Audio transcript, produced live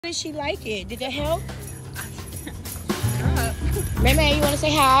Did she like it? Did that help? Mama, you want to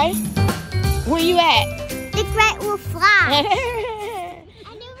say hi? Where you at? The Great Wolf Lodge.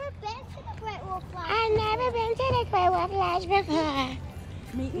 I've never been to the Great Wolf Lodge. I've never been to the Great Wolf Lodge before.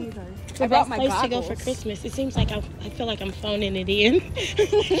 Me either. It's the best place to go for Christmas. It seems like I feel like I'm phoning it in.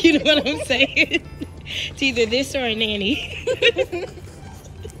 You know what I'm saying? It's either this or a nanny.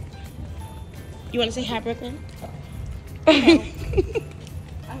 You want to say hi, Brooklyn? No.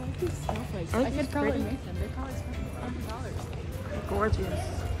 I like these snowflakes. I could probably make them. They probably spend $1,000. Gorgeous.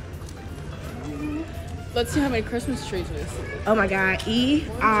 Let's see how many Christmas trees we see. Oh my God.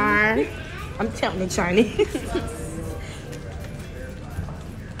 E-R. I'm telling it Chinese.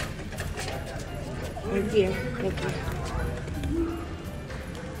 Thank you. Thank you.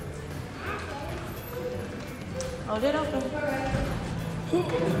 Hold it open.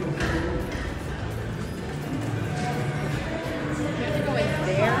 You have to go in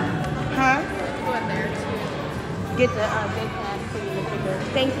there. Huh? Go in there too. Get the big pad for you to pick up.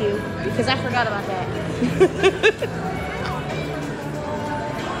 Thank you, because I forgot about that.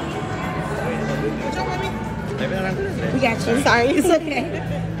 We got you. Sorry, it's okay.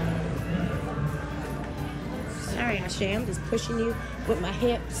 Sorry, Ashay, I'm just pushing you with my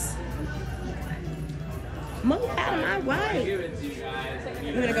hips. Move out of my way.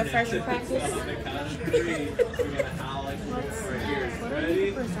 You want to go first and practice?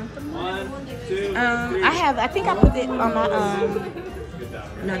 I think I put it on my,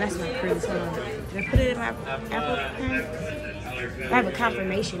 no, that's my cruise. Hold on. Did I put it in my Apple Pay? I have a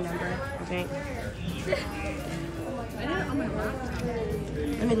confirmation number, I think.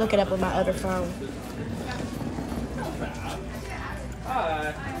 Let me look it up with my other phone.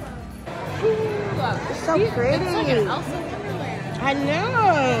 It's so pretty. It's like an Elsa Wonderland. I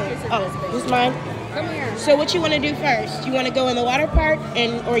know. Oh, this is mine? Come here. So what you want to do first? You want to go in the water park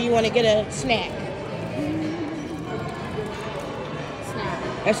or you want to get a snack?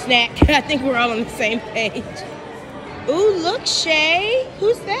 Snack. A snack. I think we're all on the same page. Ooh, look, Shay.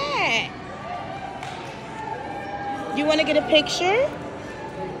 Who's that? You want to get a picture?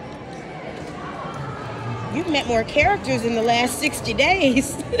 You've met more characters in the last 60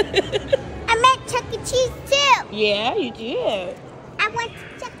 days. I met Chuck E. Cheese too. Yeah, you did. I went to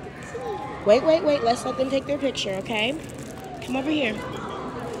Chuck E. Cheese. Wait. Let's let them take their picture, okay? Come over here.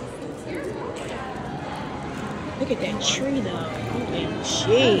 Look at that tree, though.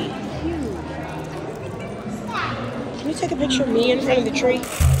 OMG. Can you take a picture of me in front of the tree?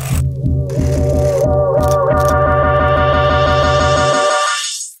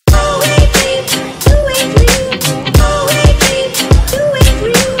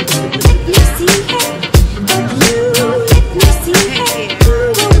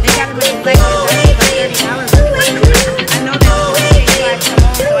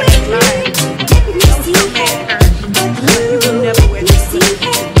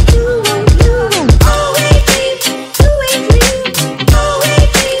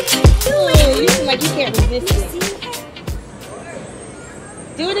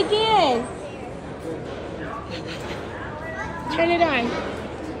 Do it again. Turn it on.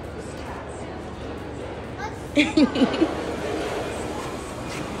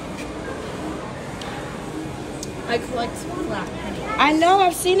 I collect flat pennies. I know,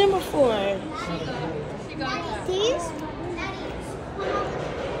 I've seen them before. These?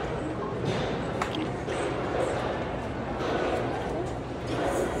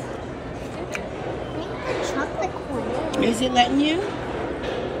 Chocolate corn. Is it letting you?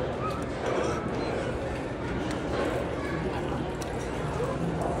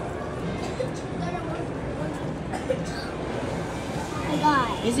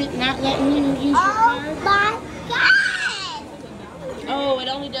 Is it not letting you use your card? Oh my God! Oh, it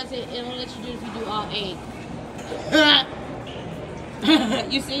only does it. It only lets you do it if you do all 8.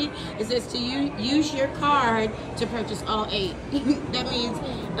 You see, it says to use your card to purchase all 8. That means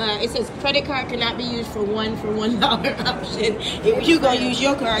it says credit card cannot be used for $1 option. If you gonna use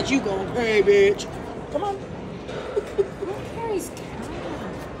your card, you gonna pay, bitch. Come on.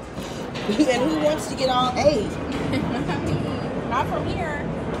 And who wants to get all 8? Not from here.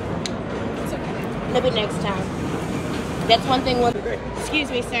 It's okay. Maybe next time. That's one thing. Excuse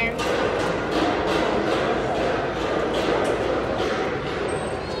me, sir.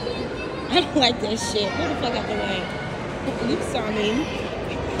 I don't like that shit. Move the fuck out the way. You saw me.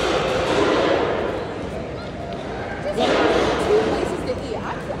 Two places to eat.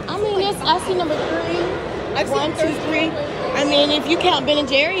 I mean, I see number 3. I've seen 1, 2, 3. I mean, if you count Ben and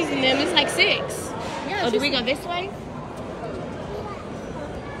Jerry's in them, it's like 6. Yeah, Oh, do we go this way?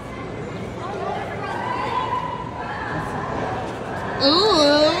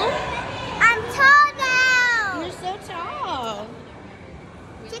 Ooh.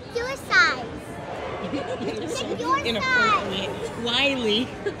 It's so your inappropriate. Wiley.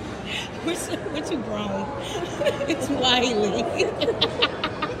 We're too grown. It's Wiley.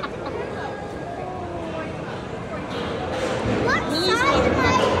 What Lily's size water am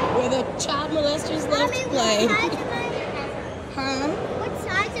park, I? where the child molesters love to play. What size am I? Huh? What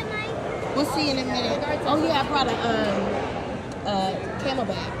size am I? We'll see in a minute. Oh yeah, I brought a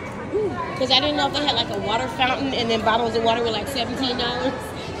Camelback. Because I didn't know if they had like a water fountain and then bottles of water were like $17.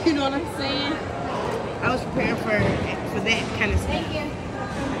 You know what I'm saying? I was preparing for that kind of stuff. Thank you.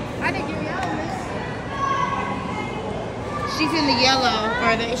 I think you're yellow, miss. She's in the yellow,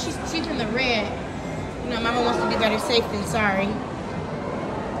 or she's in the red. You know, Mama wants to be better safe than sorry.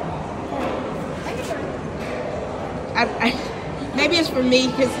 Maybe it's for me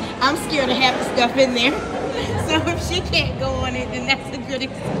because I'm scared of half the stuff in there. So if she can't go on it, then that's a good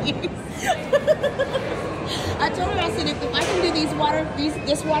excuse. I told her, I said, if I can do this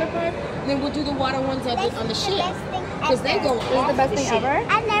water park, then we'll do the water ones on the ship. Because they go off the best thing ever.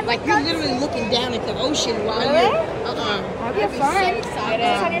 Like you're literally looking down at the ocean while Really? you're That'd be fun. Uh-uh.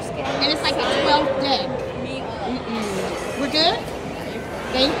 It's on your skin. And it's like a 12th deck. We're good?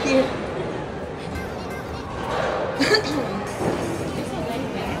 Thank you.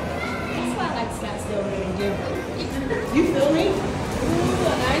 That's why I like Scottsdale really good. You feel me? Ooh,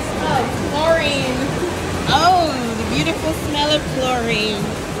 a nice smell. Chlorine. Oh, the beautiful smell of chlorine.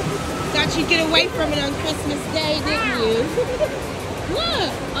 Thought you'd get away from it on Christmas Day, didn't you?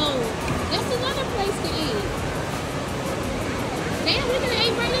 Look. Oh, that's another place to eat. Damn, we could have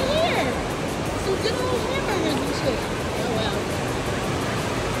ate